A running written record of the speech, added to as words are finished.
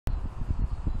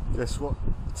Guess what?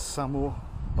 It's Sammo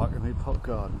back in my pot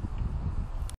garden.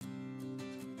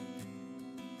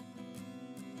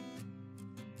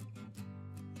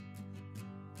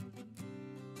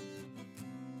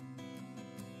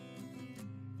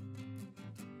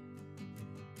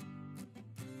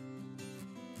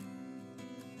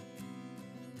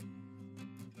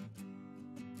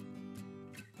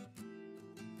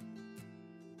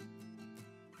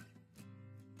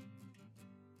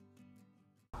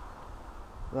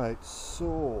 Right,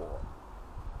 so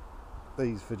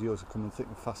these videos are coming thick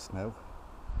and fast now.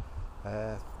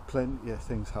 Plenty of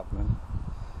things happening.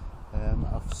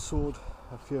 I've sowed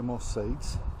a few more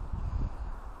seeds,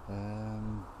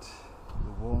 and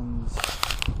the ones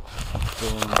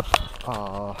done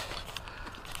are,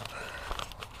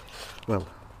 well,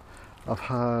 I've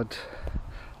had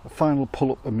a final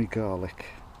pull up of my garlic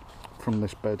from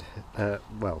this bed,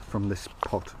 from this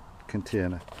pot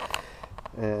container.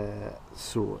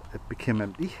 So it became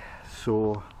empty,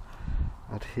 so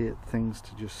I'd hate things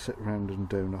to just sit around and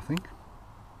do nothing.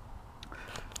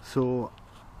 So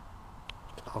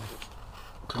I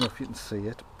don't know if you can see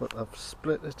it, but I've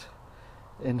split it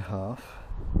in half,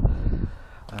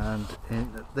 and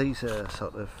these are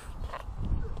sort of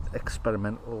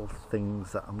experimental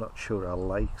things that I'm not sure I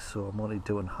like, so I'm only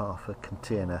doing half a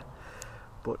container.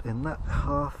 But in that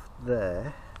half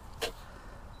there,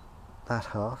 that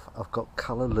half, I've got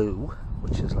Callaloo,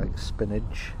 which is like a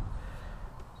spinach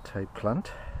type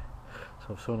plant.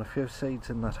 So I've sown a few seeds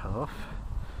in that half,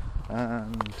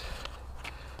 and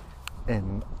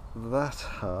in that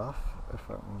half,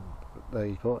 there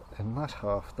you go, in that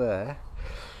half there,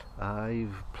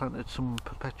 I've planted some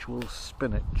Perpetual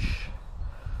spinach.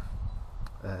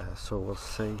 So we'll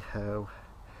see how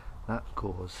that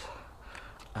goes.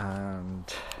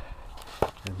 And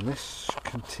in this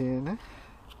container,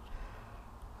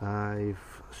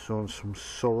 I've sown some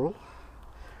sorrel.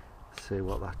 See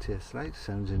what that tastes like.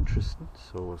 Sounds interesting,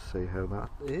 so we'll see how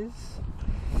that is.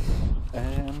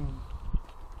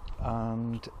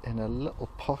 And in a little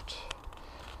pot,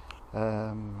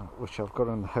 which I've got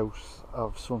in the house,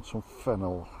 I've sown some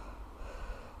fennel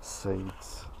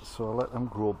seeds. So I'll let them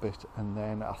grow a bit, and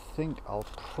then I think I'll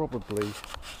probably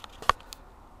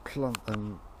plant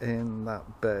them in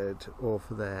that bed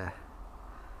over there.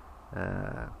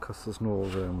 Because there's no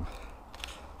room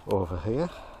over here,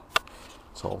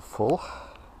 it's all full.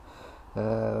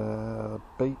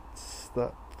 Beets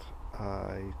that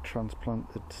I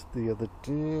transplanted the other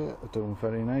day are doing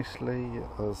very nicely,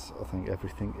 as I think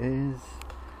everything is.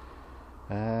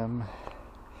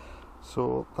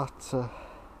 So that's a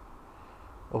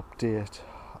update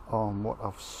on what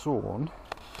I've sown.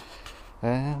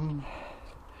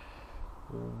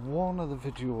 One of the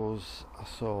videos I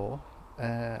saw,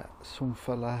 some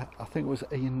fella, I think it was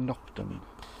Ian Nocton,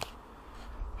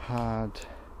 had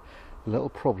a little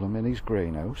problem in his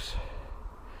greenhouse,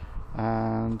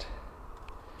 and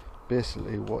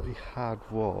basically what he had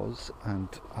was, and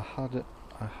I have it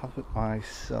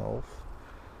myself,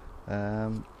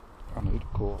 I need to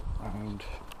go around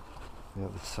the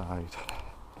other side.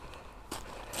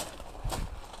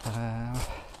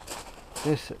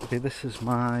 Basically this is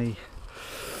my,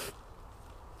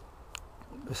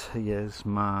 this here is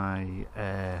my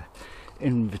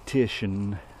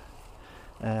invitation.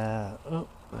 Oh,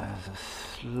 there's a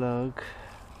slug.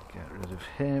 Get rid of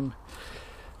him.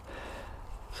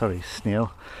 Sorry,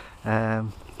 snail.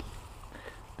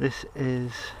 This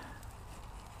is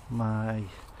my,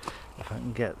 if I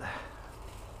can get,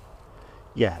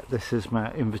 yeah, this is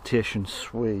my invitation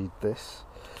Swede. This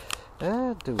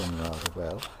doing rather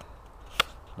well,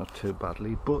 not too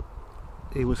badly, but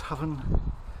he was having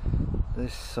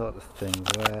this sort of thing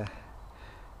where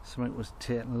something was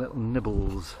taking little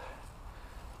nibbles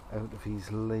out of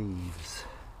his leaves,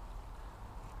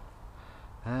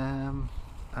 and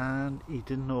he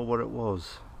didn't know what it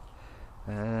was,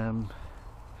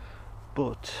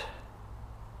 but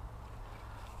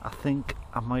I think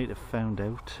I might have found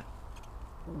out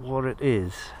what it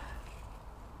is.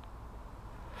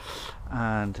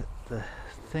 And the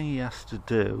thing he has to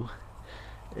do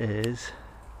is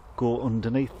go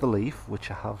underneath the leaf, which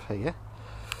I have here.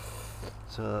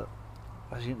 So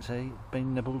as you can see,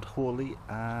 been nibbled wholly,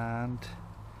 and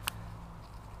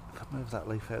if I move that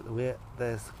leaf out of the way,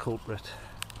 there's the culprit.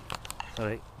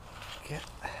 Sorry.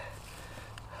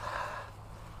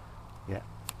 Yeah.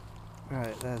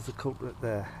 Right, there's the culprit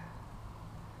there.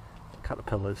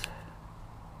 Caterpillars.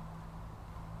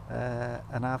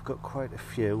 And I've got quite a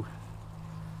few.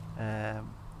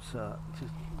 So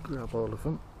just grab all of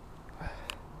them.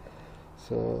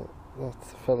 So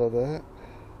that's the fella there.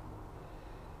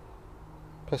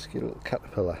 Pesky little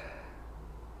caterpillar.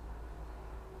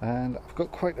 and I've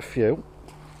got quite a few.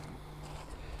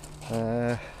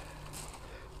 Right,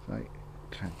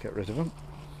 try and get rid of them.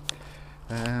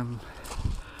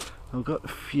 I've got a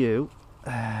few.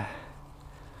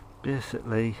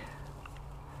 Basically,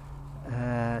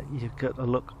 you've got to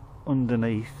look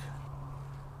underneath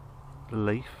the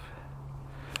leaf,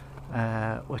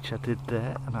 which I did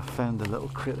there, and I found a little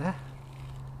critter.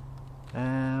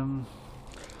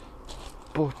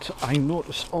 But I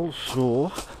noticed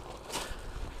also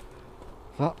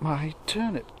that my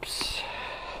turnips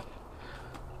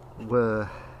were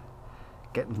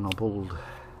getting nibbled,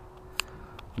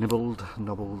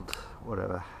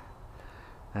 whatever,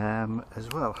 as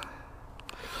well.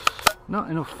 Not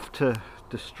enough to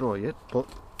destroy it, but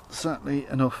certainly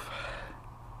enough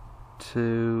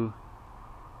to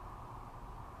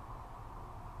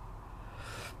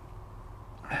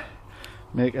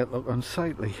make it look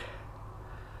unsightly.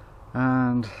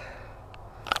 And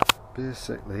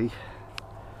basically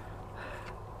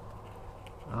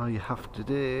all you have to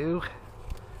do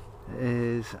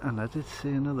is, and I did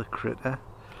see another critter,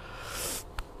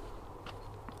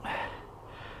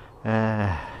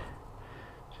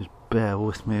 just bear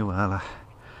with me while I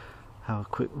have a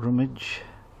quick rummage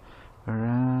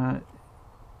around.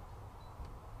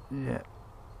 Yeah,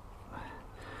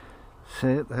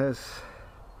 see, that's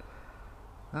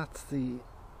the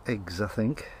eggs, I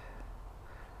think.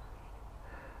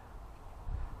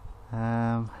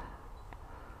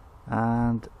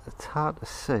 And it's hard to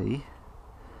see,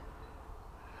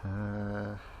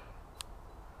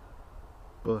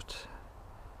 but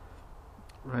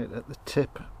right at the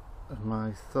tip of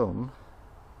my thumb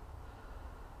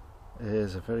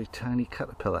is a very tiny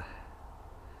caterpillar,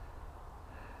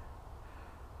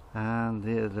 and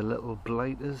they're the little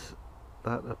blighters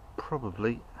that are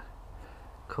probably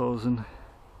causing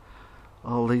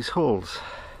all these holes,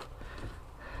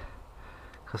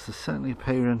 because they're certainly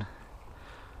appearing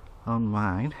on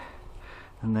mine.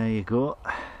 And there you go.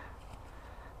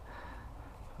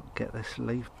 Get this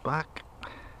leaf back.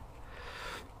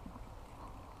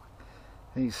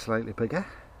 He's slightly bigger,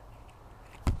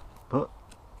 but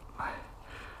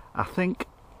I think,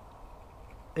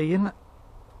 Ian,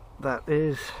 that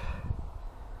is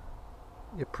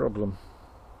your problem.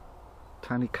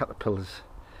 Tiny caterpillars.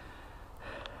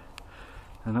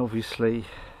 And obviously,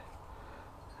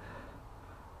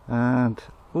 and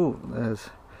oh,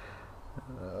 there's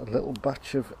a little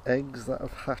batch of eggs that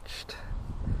have hatched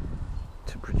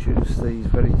to produce these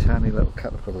very tiny little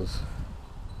caterpillars.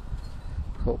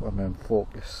 Hope I'm in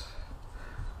focus,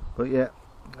 but yeah,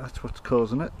 that's what's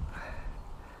causing it.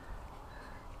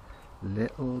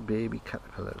 Little baby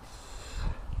caterpillars,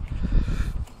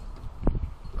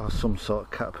 or some sort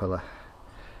of caterpillar.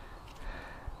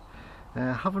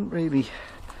 I haven't really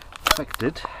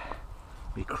affected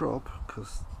my crop,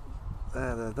 because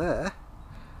they're there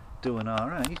doing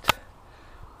alright,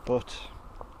 but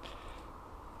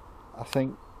I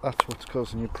think that's what's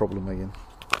causing your problem, Ian.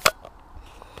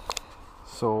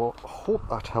 So hope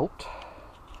that helped.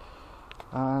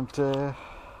 And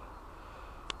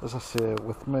as I say,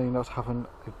 with me not having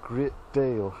a great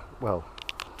deal, well,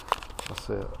 I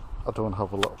say I don't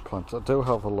have a lot of plants. I do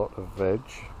have a lot of veg,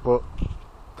 but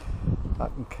I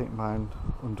can keep mine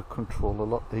under control a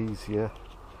lot easier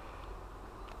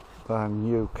than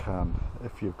you can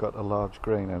if you've got a large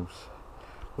greenhouse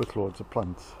with loads of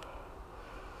plants.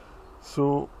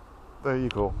 So there you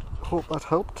go. Hope that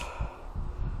helped,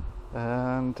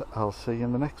 and I'll see you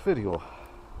in the next video.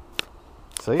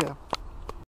 See ya.